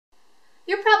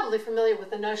You're probably familiar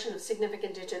with the notion of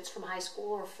significant digits from high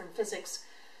school or from physics.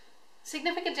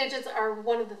 Significant digits are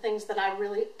one of the things that I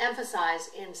really emphasize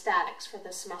in statics for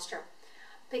this semester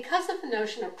because of the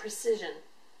notion of precision.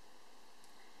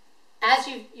 As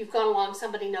you've gone along,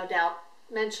 somebody no doubt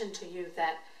mentioned to you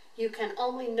that you can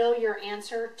only know your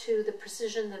answer to the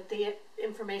precision that the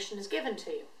information is given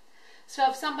to you. So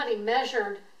if somebody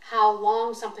measured how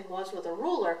long something was with a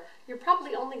ruler, you're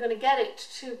probably only going to get it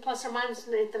to plus or minus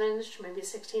an eighth of an inch, maybe a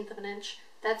 1/16 of an inch.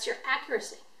 That's your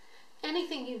accuracy.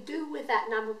 Anything you do with that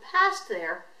number past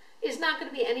there is not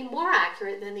going to be any more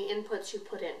accurate than the inputs you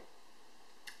put in.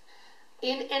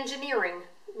 In engineering,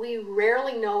 we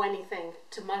rarely know anything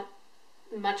to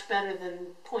much better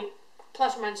than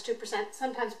plus or minus 2%,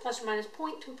 sometimes plus or minus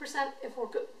 0.2% if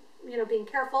we're being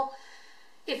careful.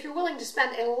 If you're willing to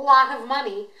spend a lot of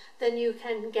money, then you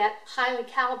can get highly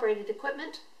calibrated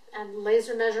equipment and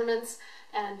laser measurements,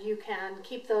 and you can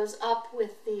keep those up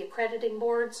with the accrediting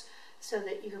boards so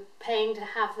that you're paying to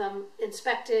have them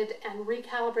inspected and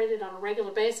recalibrated on a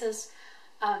regular basis.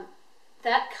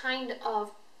 That kind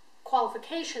of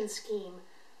qualification scheme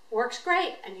works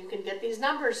great, and you can get these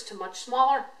numbers to much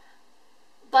smaller,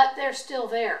 but they're still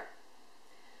there.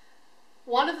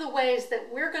 One of the ways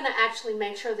that we're going to actually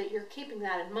make sure that you're keeping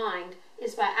that in mind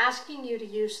is by asking you to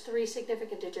use 3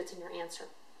 significant digits in your answer.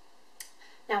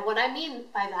 Now, what I mean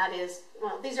by that is,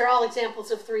 well, these are all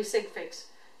examples of 3 sig figs.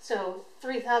 So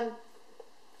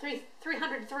 303,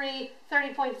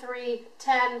 30.3,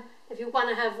 10. If you want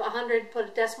to have 100, put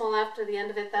a decimal after the end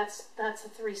of it. That's the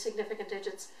 3 significant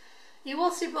digits. You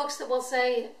will see books that will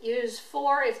say use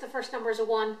 4 if the first number is a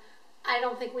 1. I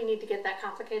don't think we need to get that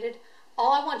complicated.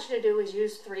 All I want you to do is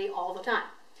use 3 all the time.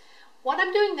 What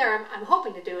I'm doing there, I'm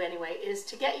hoping to do anyway, is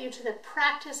to get you to the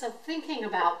practice of thinking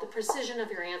about the precision of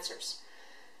your answers.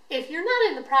 If you're not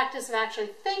in the practice of actually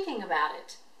thinking about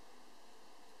it,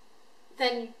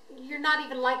 then you're not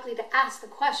even likely to ask the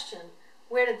question,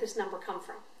 where did this number come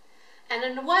from? And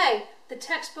in a way, the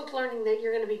textbook learning that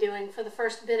you're going to be doing for the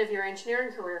first bit of your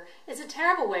engineering career is a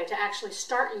terrible way to actually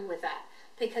start you with that,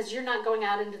 because you're not going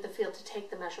out into the field to take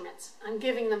the measurements. I'm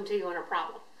giving them to you in a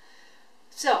problem.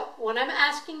 So what I'm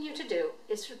asking you to do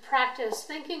is to practice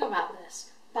thinking about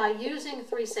this by using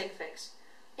 3 sig figs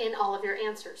in all of your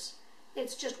answers.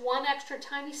 It's just one extra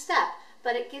tiny step,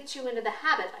 but it gets you into the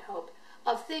habit, I hope,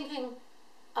 of thinking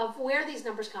of where these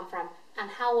numbers come from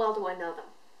and how well do I know them.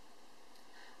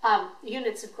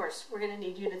 Units, of course, we're going to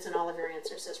need units in all of your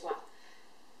answers as well.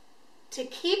 To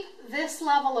keep this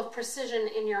level of precision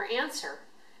in your answer,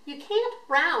 you can't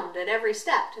round at every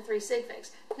step to 3 sig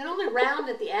figs. You can only round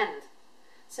at the end.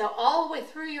 So all the way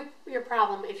through your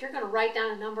problem, if you're going to write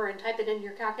down a number and type it into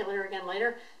your calculator again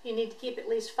later, you need to keep at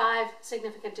least 5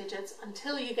 significant digits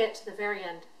until you get to the very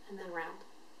end and then round.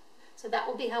 So that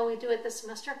will be how we do it this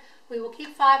semester. We will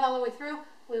keep 5 all the way through.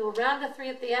 We will round to 3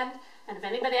 at the end. And if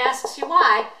anybody asks you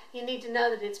why, you need to know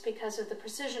that it's because of the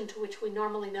precision to which we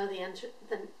normally know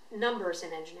the numbers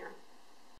in engineering.